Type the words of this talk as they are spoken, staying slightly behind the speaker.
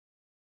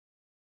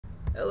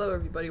Hello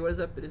everybody, what is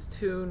up? It is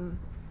Toon,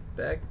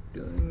 back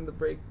doing the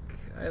Break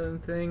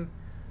Island thing.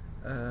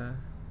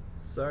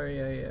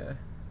 Sorry I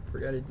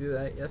forgot to do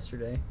that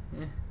yesterday.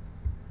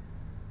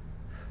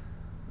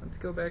 Let's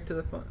go back to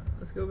the fun.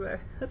 Let's go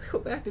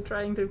back to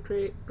trying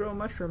to grow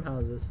mushroom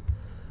houses.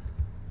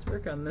 Let's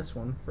work on this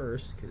one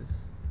first,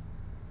 because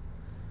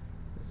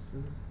this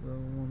is the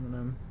one that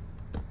I'm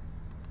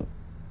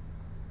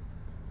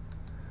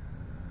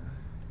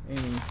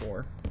aiming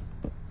for.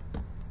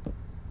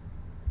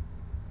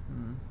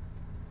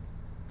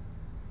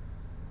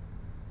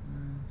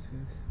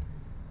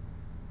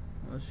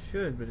 Well, it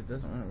should, but it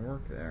doesn't want to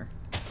work there.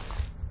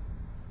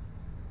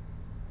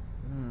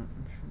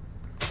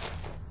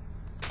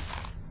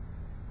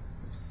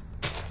 Oops.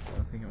 I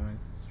don't think I wanted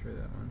to destroy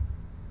that one.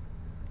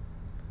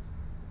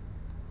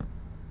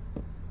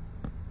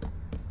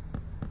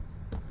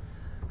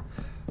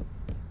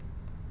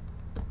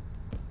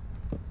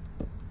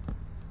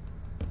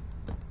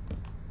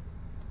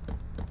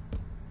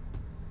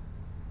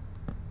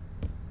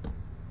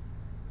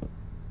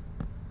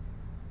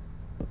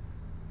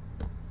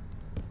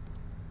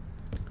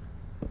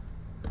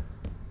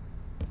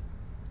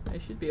 I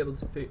should be able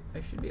to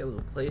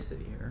place it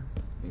here,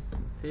 at least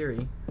in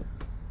theory.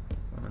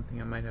 One thing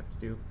I might have to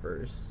do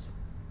first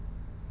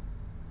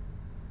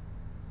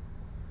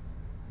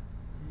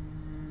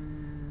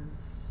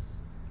is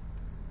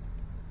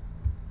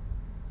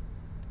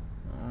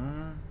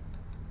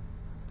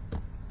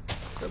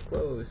so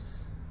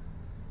close.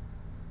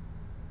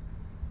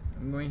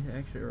 I'm going to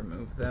actually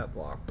remove that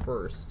block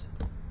first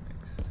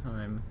next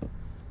time.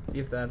 See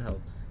if that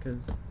helps,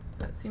 because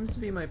that seems to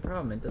be my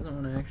problem. It doesn't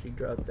want to actually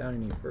drop down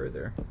any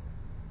further.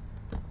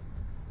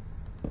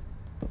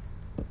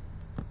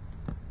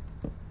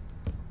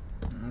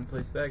 I'm going to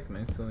place back the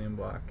mycelium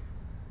block.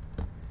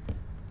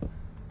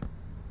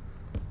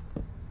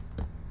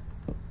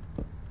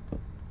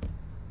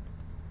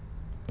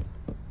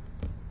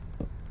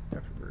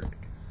 Afterward,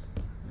 because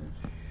that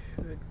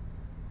should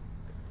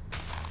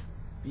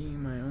be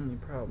my only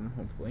problem,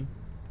 hopefully.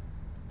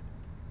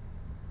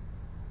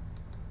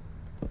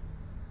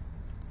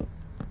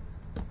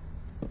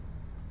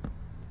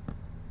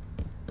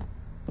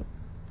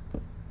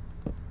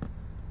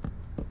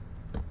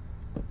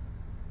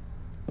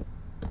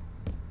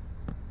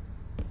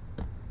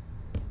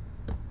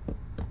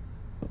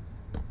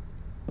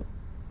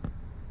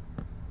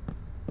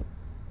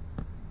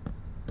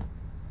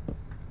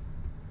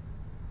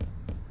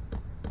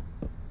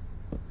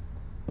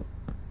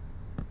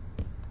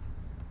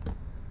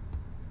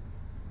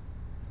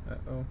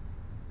 Uh-oh.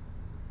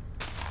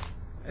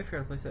 I forgot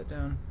to place that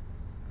down.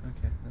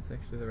 Okay, that's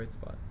actually the right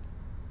spot.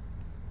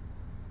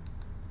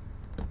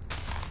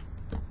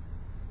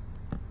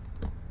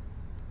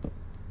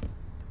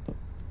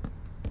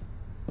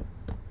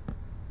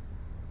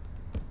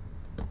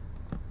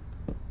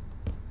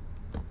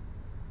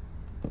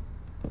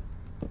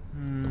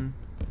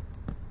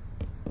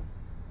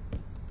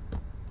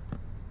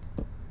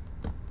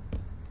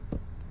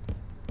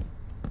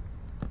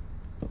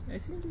 I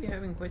seem to be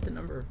having quite the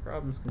number of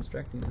problems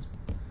constructing this,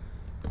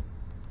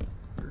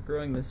 or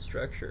growing this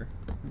structure.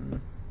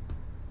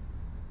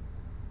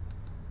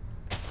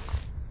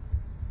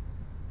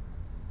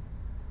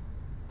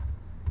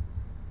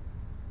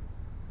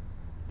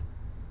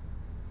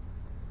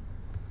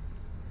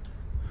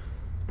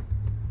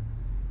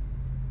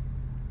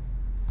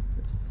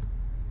 Oops.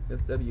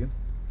 With W.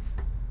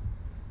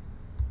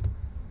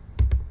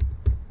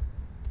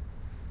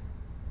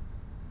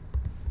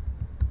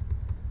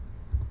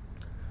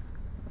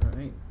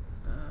 Alright.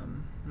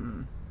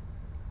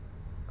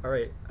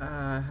 Alright,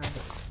 I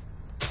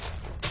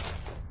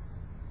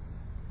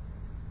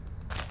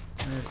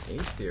have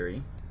a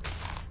theory.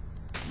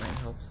 It might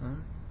help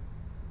some.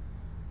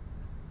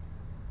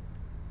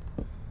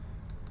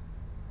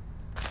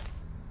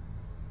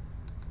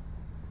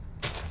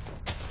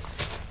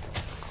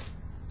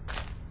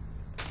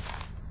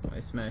 I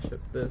smash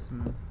up this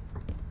and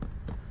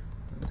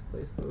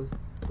place those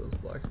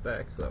blocks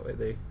back so that way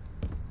they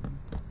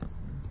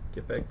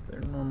get back to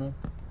their normal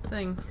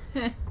thing.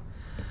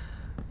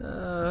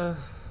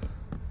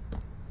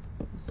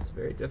 This is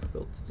very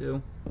difficult to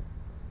do.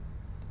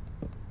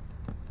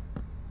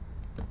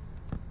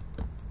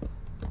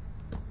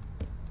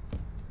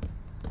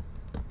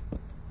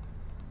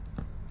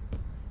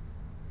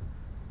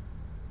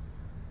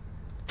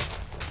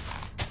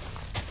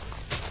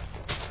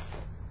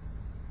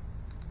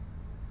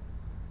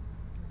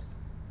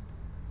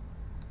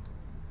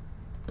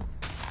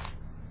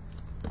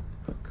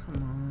 Oh,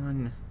 come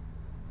on.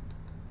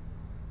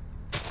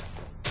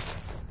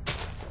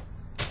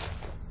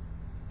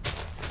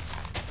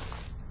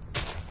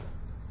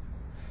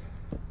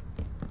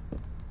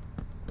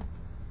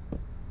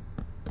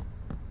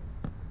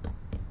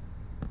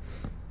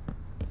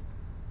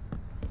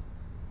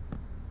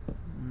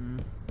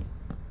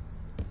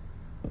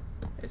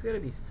 There's gotta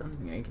be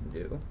something I can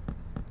do.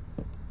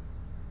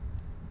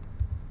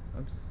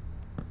 Oops.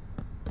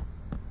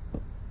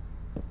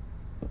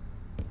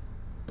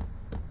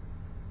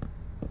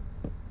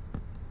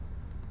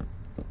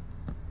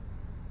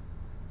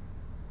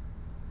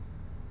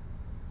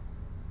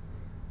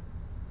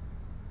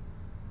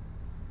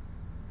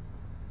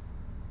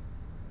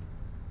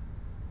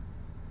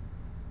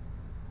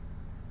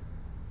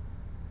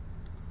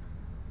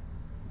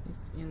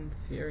 least in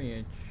theory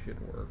it should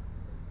work.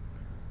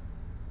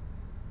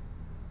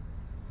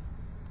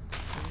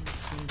 Doesn't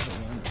seem to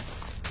want it.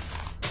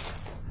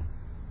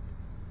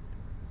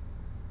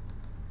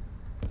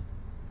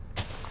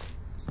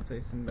 Just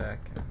place him back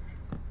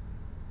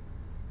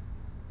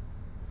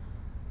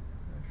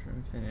after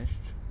I'm finished.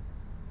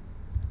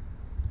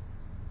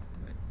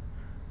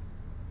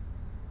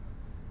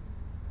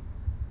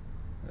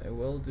 What I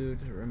will do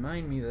to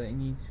remind me that I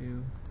need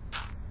to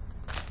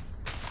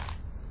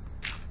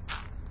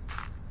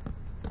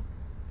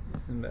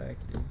place him back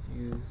is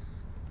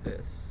use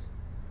this.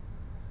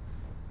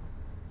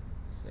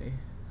 It's a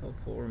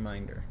helpful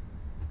reminder.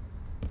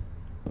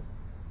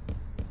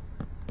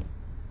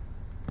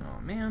 Oh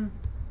man,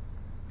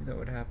 maybe that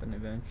would happen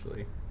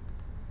eventually.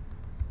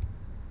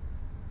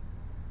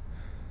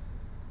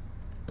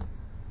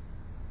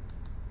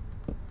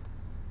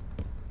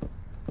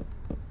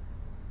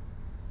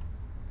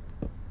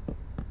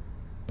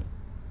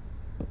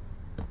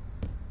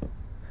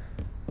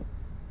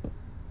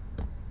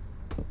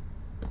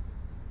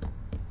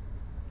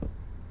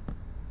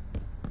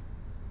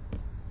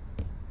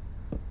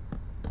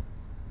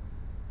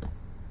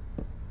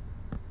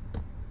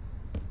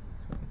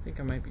 I think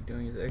I might be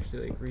doing is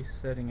actually like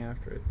resetting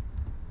after it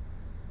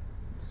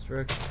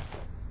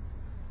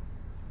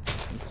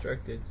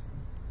constructed.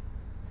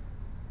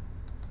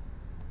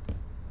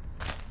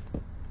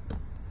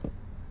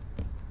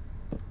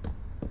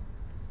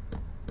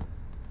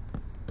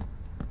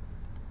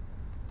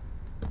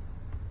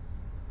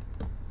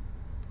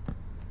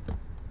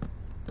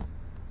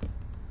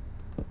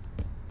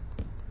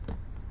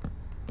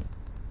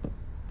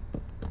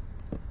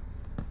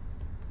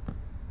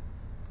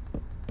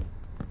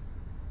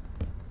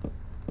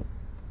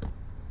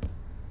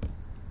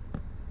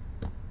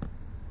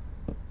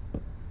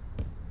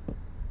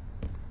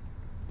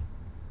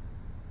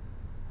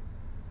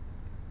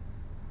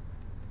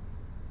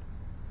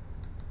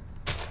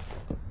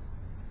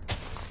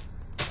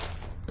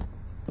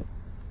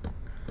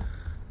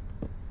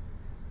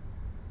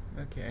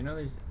 Okay, I know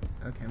there's...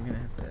 Okay, I'm gonna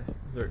have to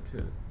resort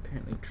to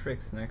apparently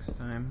tricks next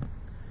time.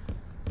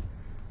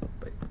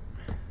 But...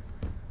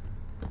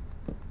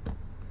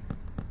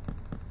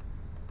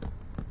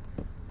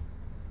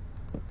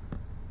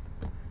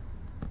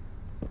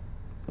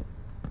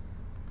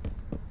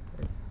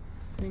 I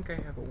think I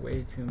have a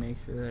way to make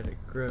sure that it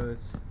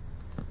grows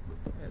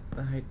at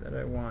the height that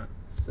I want.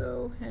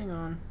 So, hang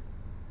on.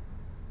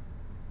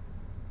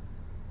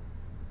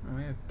 Oh,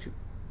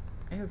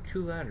 I have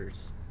two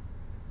ladders.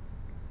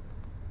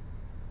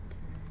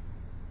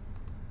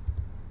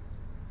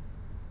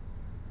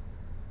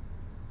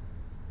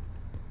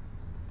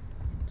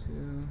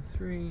 2,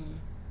 3.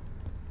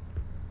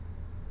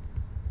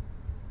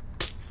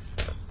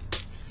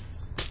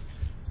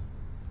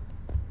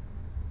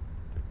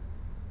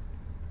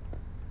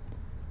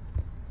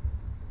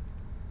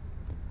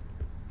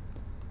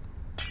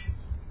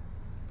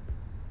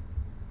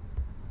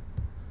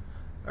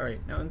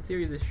 Alright, now in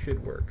theory this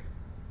should work.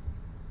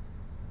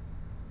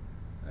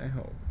 I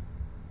hope.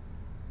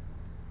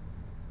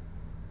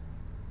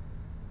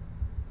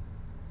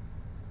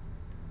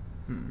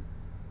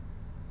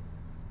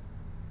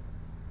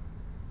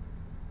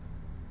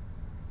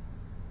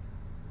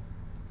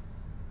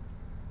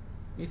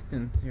 At least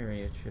in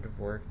theory it should have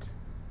worked.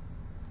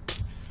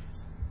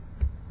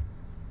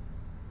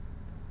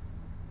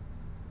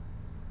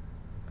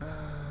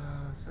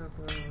 Oh, so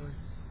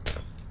close.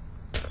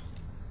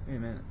 Wait a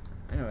minute.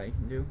 I know what I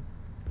can do.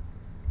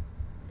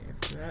 If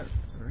that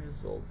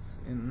results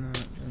in that,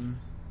 then...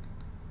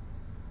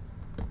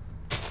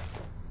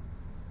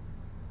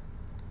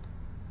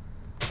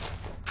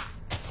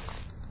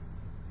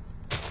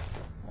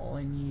 all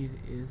I need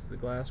is the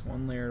glass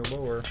one layer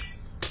lower.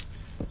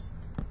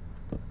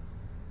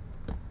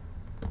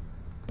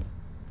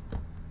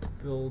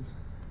 Build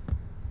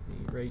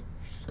the right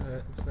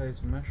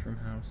size mushroom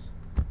house.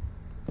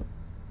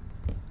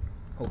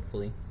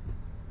 Hopefully.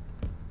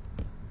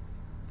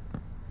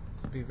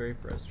 This will be very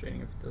frustrating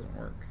if it doesn't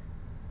work.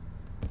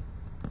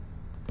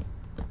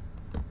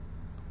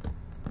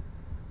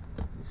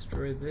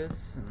 Destroy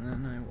this, and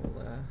then I will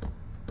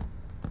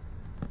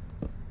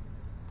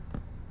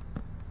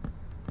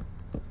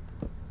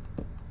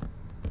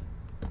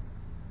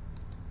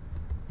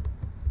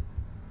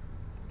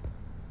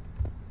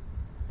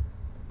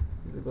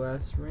the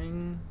glass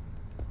ring.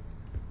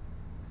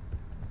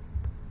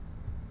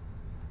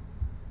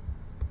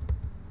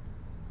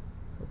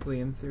 Hopefully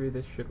in theory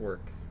this should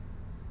work.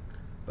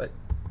 But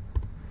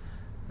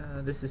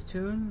this is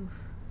Toon,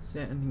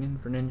 standing in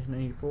for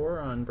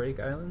Ninja94 on Break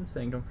Island,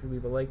 saying don't forget to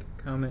leave a like,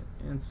 comment,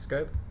 and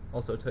subscribe.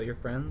 Also tell your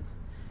friends.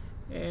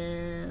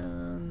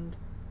 And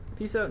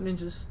peace out,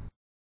 ninjas.